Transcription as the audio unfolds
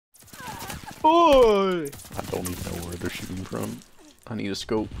Oh! I don't even know where they're shooting from. I need a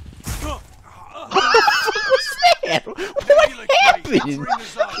scope. What happened?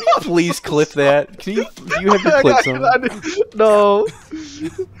 Please clip that. Can you? Do you have your clips on? No.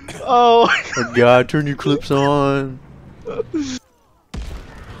 Oh. Oh God, turn your clips on.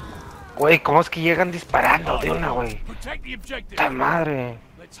 Güey, ¿cómo es que llegan disparando de una, güey? ¡Ta madre!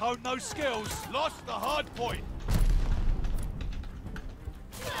 Let's hone those skills. Lost the hard point.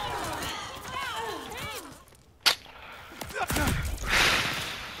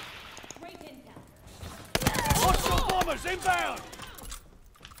 Hostile bombers inbound.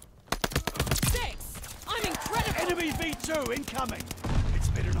 6. I'm incredible. Enemy V2 incoming. It's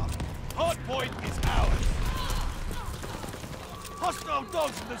been enough. Hard point is ours. Hostile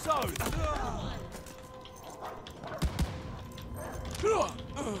dogs in the zone.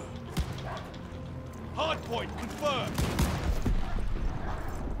 Hard point confirmed.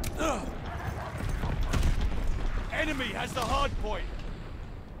 Enemy has the hard point.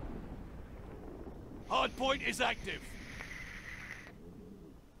 Hard point is active.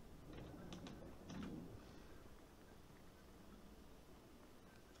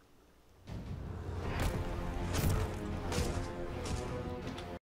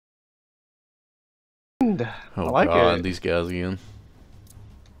 Oh I like God, it. these guys again.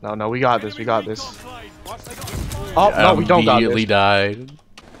 No, we got this. We got this. Oh no, we don't got Immediately this. died.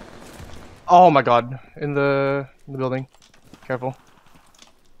 Oh my God! In the building. Careful.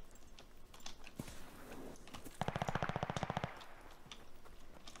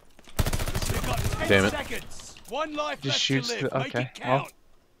 Damn it. Seconds. One life Just left shoots to live. the- Make okay, it count.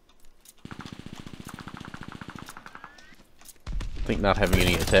 I think not having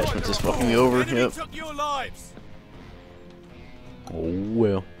any attachments is fucking me over. Enemy Yep. took your lives. Oh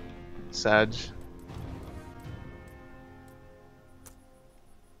well. Sag.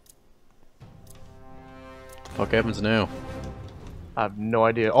 Fuck happens now? I have no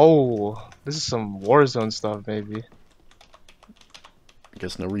idea. Oh, this is some Warzone stuff, maybe.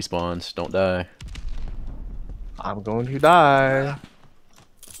 Guess no respawns. Don't die. I'm going to die.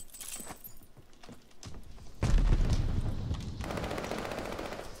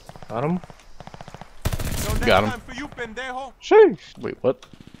 Got him. Got him. For you, pendejo. Sheesh. Wait, what?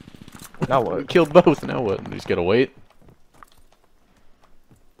 Now We what? killed both. Now what? We just gotta wait.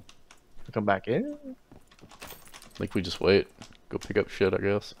 Come back in? I think we just wait. Go pick up shit, I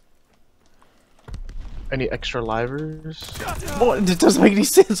guess. Any extra livers? What? It doesn't make any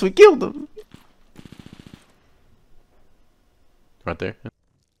sense. We killed them. Right there.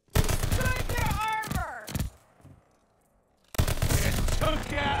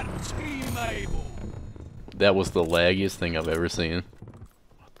 Took out Team Able. That was the laggiest thing I've ever seen.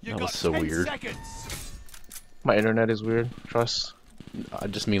 You That got was so 10 weird. seconds. My internet is weird. Trust. I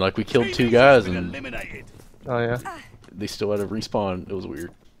just mean like we killed two Teammates guys has been and eliminated. Oh yeah. they still had to respawn. It was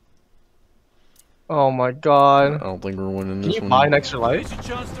weird. Oh my I God. don't think we're winning Can this you one. buy an extra life? Here's a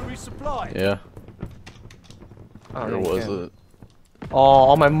chance to resupply. Yeah. Oh, Where you was can. it? Oh,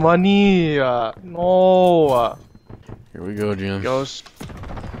 all my money. No. Here we go, Jim. Ghost.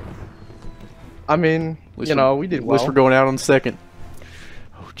 I mean, At least you know, we did At least well. we're going out on second.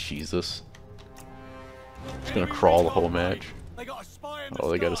 Oh Jesus! Just gonna crawl the whole match. They got a spy in the Oh,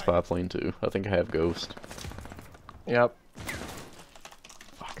 they got a sky. spy plane too. I think I have Ghost. Yep.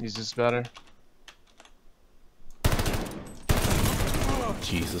 He's just better.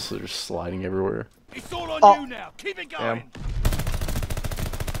 Jesus, they're just sliding everywhere. It's all on Oh. you now. Keep it going. Damn.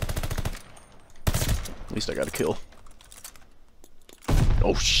 At least I got a kill.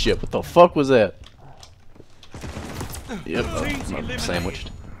 Oh shit! What the fuck was that? Yep, Team's I'm eliminated.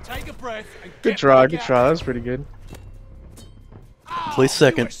 sandwiched. Take a breath and Good get try, back good at try. it. That was pretty good. Oh, Play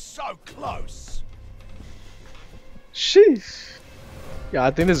second. You were so close. Sheesh. Yeah,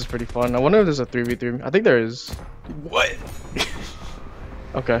 I think this is pretty fun. I wonder if there's a 3v3. I think there is. What?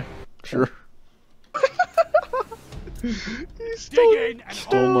 Okay. Sure. He Dig stole in and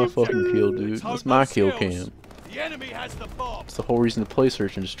Stole my hold fucking it. kill, dude. Let's That's hope my those kill skills. cam. The enemy has the bomb. It's the whole reason to play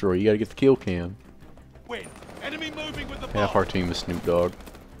Search and Destroy. You gotta get the kill cam. Win. Enemy moving with the bomb. Half our team is Snoop Dogg.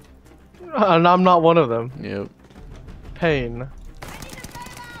 And I'm not one of them. Yep. Pain.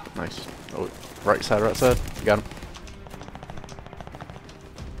 Nice. Oh, right side, right side. Got him.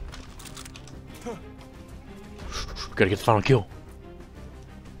 Gotta get the final kill.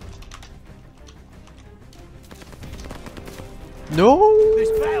 No! This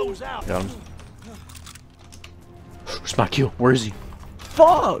battle's out. Got him. Where's my kill? Where is he?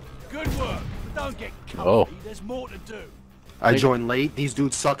 Fuck! Good work. But don't get cocky. Oh. There's more to do. I joined late. These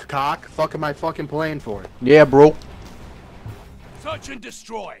dudes suck cock. Fuck am I fucking playing for it? Yeah, bro. Touch and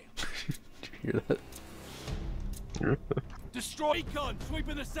destroy. Hear that? Destroy Econ,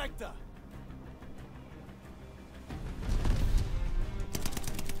 sweeping the sector.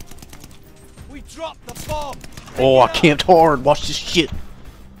 We dropped the bomb. Oh, I camped hard. Watch this shit.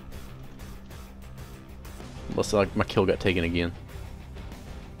 Unless like my kill got taken again.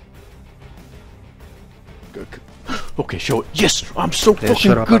 Okay, show it. Yes, I'm so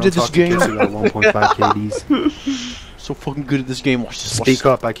fucking good at this game. 1.5 KDs. So fucking good at this game. Watch this. Speak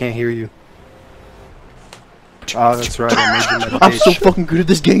up, I can't hear you. Oh, that's right. I made you meditation. I'm so fucking good at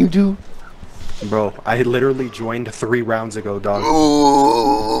this game, dude. Bro, I literally joined 3 rounds ago, dog.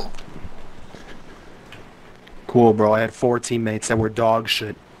 Cool, bro. I had 4 teammates that were dog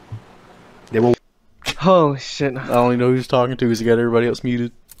shit. They were. Holy shit. I only know who he's talking to because he got everybody else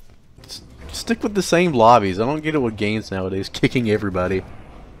muted. Stick with the same lobbies. I don't get it with games nowadays. Kicking everybody.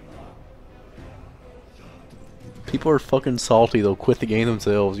 People are fucking salty. They'll quit the game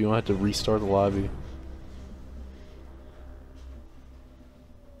themselves. You don't have to restart the lobby.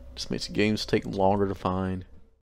 Just makes the games take longer to find.